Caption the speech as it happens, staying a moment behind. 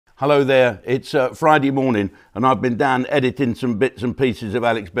Hello there, it's Friday morning and I've been down editing some bits and pieces of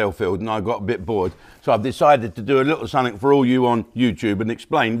Alex Belfield and I got a bit bored. So I've decided to do a little something for all you on YouTube and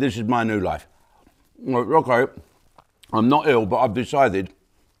explain this is my new life. Okay, I'm not ill, but I've decided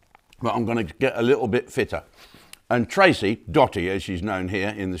that I'm going to get a little bit fitter. And Tracy, Dotty as she's known here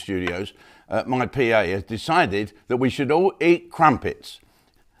in the studios, my PA, has decided that we should all eat crumpets.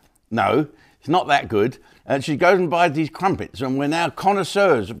 No, it's not that good. And she goes and buys these crumpets, and we're now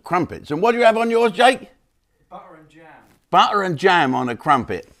connoisseurs of crumpets. And what do you have on yours, Jake? Butter and jam. Butter and jam on a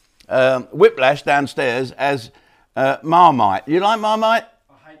crumpet. Whiplash downstairs as Marmite. You like Marmite?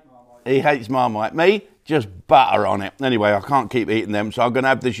 I hate Marmite. He hates Marmite. Me, just butter on it. Anyway, I can't keep eating them, so I'm going to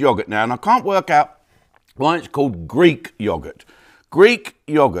have this yogurt now. And I can't work out why it's called Greek yogurt. Greek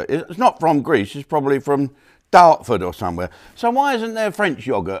yogurt. It's not from Greece. It's probably from Dartford or somewhere. So why isn't there French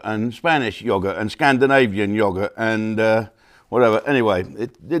yogurt and Spanish yogurt and Scandinavian yogurt and whatever? Anyway,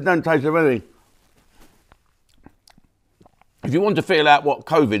 it don't taste of anything. If you want to feel out what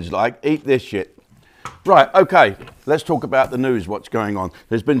COVID's like, eat this shit. Right, okay, let's talk about the news, what's going on.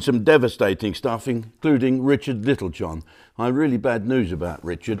 There's been some devastating stuff, including Richard Littlejohn. I have really bad news about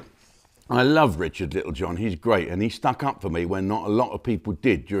Richard. I love Richard Littlejohn, he's great, and he stuck up for me when not a lot of people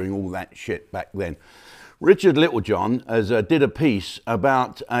did during all that shit back then. Richard Littlejohn did a piece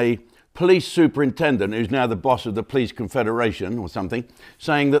about a police superintendent who's now the boss of the Police Confederation or something,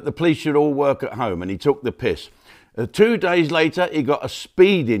 saying that the police should all work at home, and he took the piss. 2 days later, he got a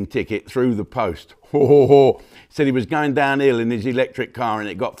speeding ticket through the post. He said he was going downhill in his electric car and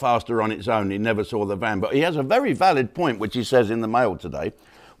it got faster on its own. He never saw the van. But he has a very valid point, which he says in the Mail today.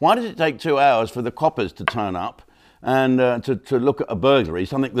 Why does it take 2 hours for the coppers to turn up and to look at a burglary,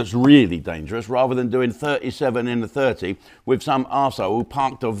 something that's really dangerous, rather than doing 37 in a 30 with some arsehole who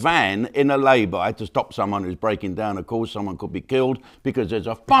parked a van in a lay-by to stop someone who's breaking down? Of course, someone could be killed because there's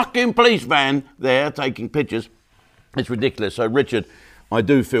a fucking police van there taking pictures. It's ridiculous. So, Richard, I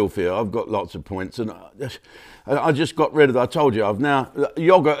do feel for you. I've got lots of points. And I just got rid of, I told you, I've now,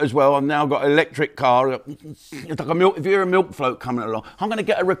 yogurt as well, I've now got an electric car. It's like a milk, if you're a milk float coming along, I'm going to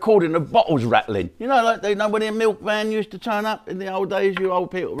get a recording of bottles rattling. You know, like they know when a milk van used to turn up in the old days, you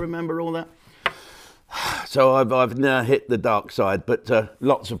old people remember all that? So I've now hit the dark side, but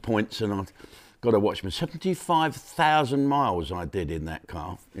lots of points, and I've got to watch me. 75,000 miles I did in that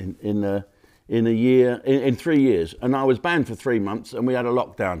car in a year, in 3 years. And I was banned for 3 months and we had a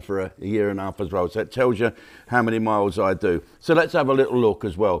lockdown for a year and a half as well. So it tells you how many miles I do. So let's have a little look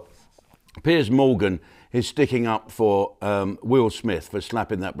as well. Piers Morgan is sticking up for Will Smith for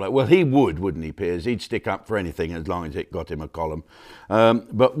slapping that bloke. Well, he would, wouldn't he, Piers? He'd stick up for anything as long as it got him a column.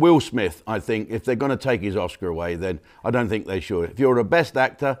 But Will Smith, I think, if they're going to take his Oscar away, then I don't think they should. If you're a best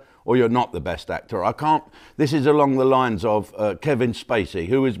actor, or you're not the best actor. I can't, this is along the lines of Kevin Spacey,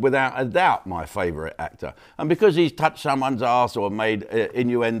 who is without a doubt my favourite actor. And because he's touched someone's arse or made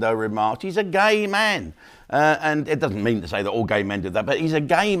innuendo remarks, he's a gay man. And it doesn't mean to say that all gay men do that, but he's a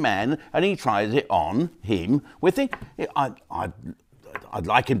gay man and he tries it on him with it. I'd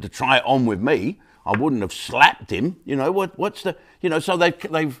like him to try it on with me. I wouldn't have slapped him. You know, what's the, you know, so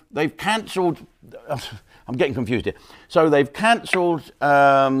they've cancelled, I'm getting confused here. So they've cancelled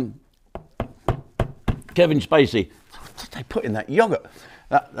Kevin Spacey. What did they put in that yogurt?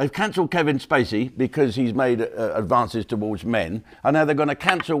 They've cancelled Kevin Spacey because he's made advances towards men, and now they're going to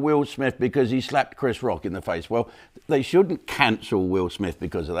cancel Will Smith because he slapped Chris Rock in the face. Well, they shouldn't cancel Will Smith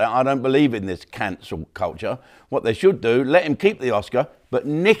because of that. I don't believe in this cancel culture. What they should do, let him keep the Oscar, but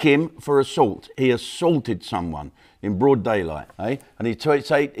nick him for assault. He assaulted someone in broad daylight, eh? And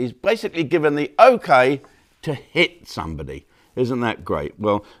he's basically given the okay to hit somebody. Isn't that great?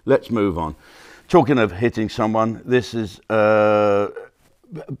 Well, let's move on. Talking of hitting someone, this has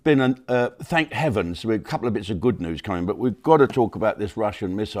been, thank heavens, a couple of bits of good news coming, but we've got to talk about this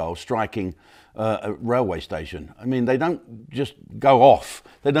Russian missile striking a railway station. I mean, they don't just go off.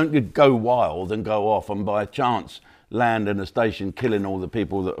 They don't go wild and go off and by chance land in a station killing all the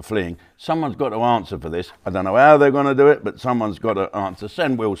people that are fleeing. Someone's got to answer for this. I don't know how they're going to do it, but someone's got to answer.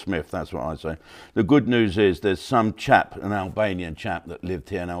 Send Will Smith, that's what I say. The good news is there's some chap, an Albanian chap that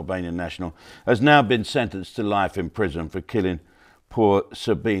lived here, an Albanian national, has now been sentenced to life in prison for killing poor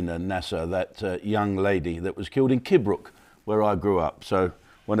Sabina Nasser, that young lady that was killed in Kibrook, where I grew up, so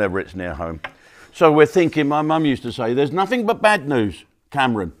whenever it's near home. So we're thinking, my mum used to say, there's nothing but bad news,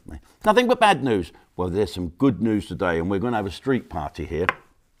 Cameron. Nothing but bad news. Well, there's some good news today, and we're going to have a street party here.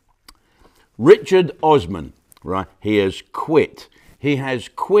 Richard Osman, right, he has quit. He has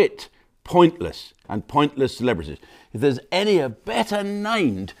quit pointless and pointless celebrities. If there's a better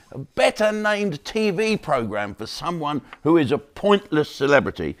named TV program for someone who is a pointless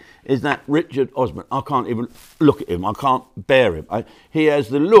celebrity, is that Richard Osman. I can't even look at him. I can't bear him. He has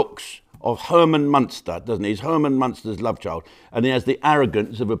the looks of Herman Munster, doesn't he? He's Herman Munster's love child, and he has the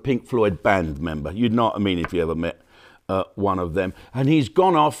arrogance of a Pink Floyd band member. You'd know what I mean if you ever met one of them. And he's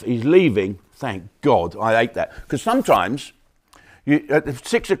gone off. He's leaving. Thank God. I hate that, because sometimes the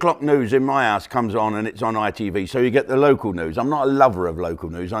 6 o'clock news in my house comes on and it's on ITV, so you get the local news. I'm not a lover of local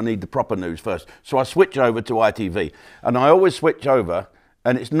news. I need the proper news first. So I switch over to ITV, and I always switch over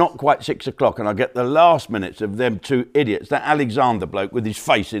and it's not quite 6 o'clock and I get the last minutes of them two idiots, that Alexander bloke with his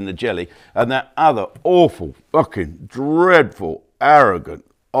face in the jelly and that other awful, fucking dreadful, arrogant,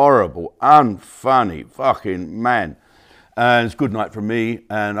 horrible, unfunny fucking man. And it's good night from me,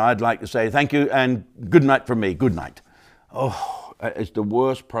 and I'd like to say thank you and good night from me. Good night. Oh, it's the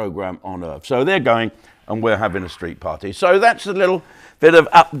worst program on earth. So they're going and we're having a street party. So that's a little bit of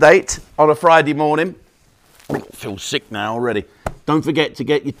update on a Friday morning. I feel sick now already. Don't forget to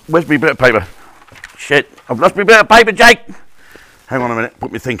get your... Where's my bit of paper? Shit, I've lost my bit of paper, Jake. Hang on a minute,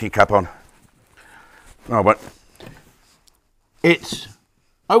 put my thinking cap on. Oh, but it's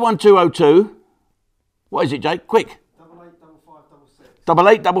 01202. What is it, Jake? Quick.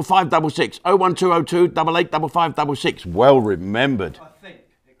 885566. 01202 885566. Well remembered. I think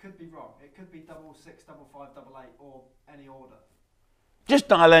it could be wrong. It could be 665588 or any order. Just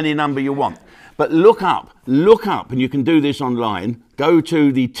dial any number you want. But look up, and you can do this online. Go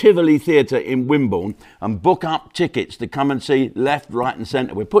to the Tivoli Theatre in Wimborne and book up tickets to come and see Left, Right and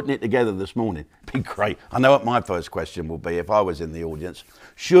Centre. We're putting it together this morning. Be great. I know what my first question will be if I was in the audience.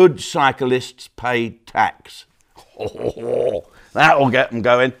 Should cyclists pay tax? That'll get them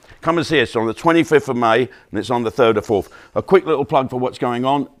going. Come and see us on the 25th of May, and it's on the 3rd or 4th. A quick little plug for what's going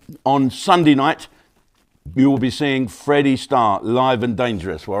on. On Sunday night, you will be seeing Freddie Starr, Live and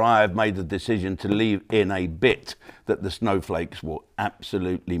Dangerous, where I have made the decision to leave in a bit that the snowflakes will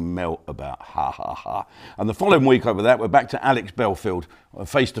absolutely melt about. Ha, ha, ha. And the following week over that, we're back to Alex Belfield,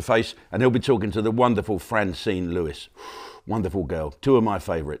 face to face, and he'll be talking to the wonderful Francine Lewis. Wonderful girl. Two of my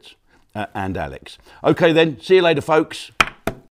favourites. And Alex. Okay then, see you later, folks.